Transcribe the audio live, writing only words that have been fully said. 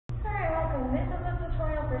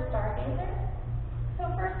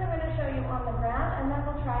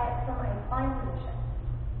recline position.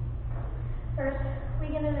 First, we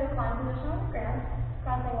get into recline position on the ground,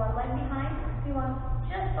 crossing one leg behind. We want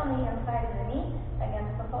just on the inside of the knee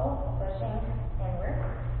against the pole, pushing inward.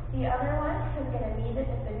 The other one is going to be the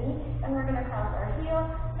tip of the knee, and we're going to cross our heel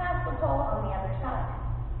past the pole on the other side.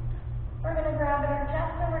 We're going to grab at our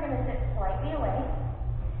chest and we're going to sit slightly away.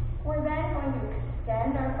 We're then going to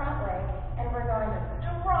extend our front leg and we're going to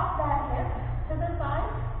drop that hip to the side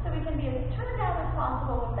so we can be as turned out as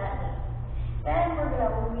possible with that knee. Then we're going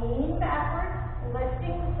to lean backwards,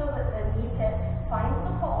 lifting so that the knee tip finds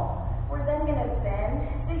the pole. We're then going to bend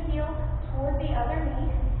the heel toward the other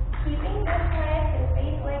knee, keeping this leg, this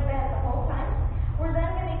base leg bent the whole time. We're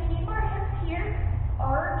then going to keep our hips here,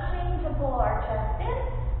 arching to pull our chest in,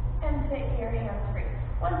 and sit here hands free.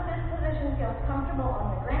 Once this position feels comfortable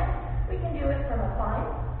on the ground, we can do it from a climb.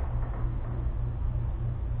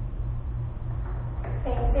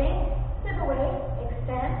 Same thing, sit away,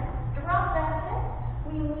 extend, drop that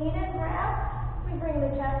hip, we lean and grab, we bring the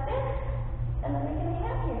chest in, and then we can hang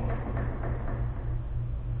out here.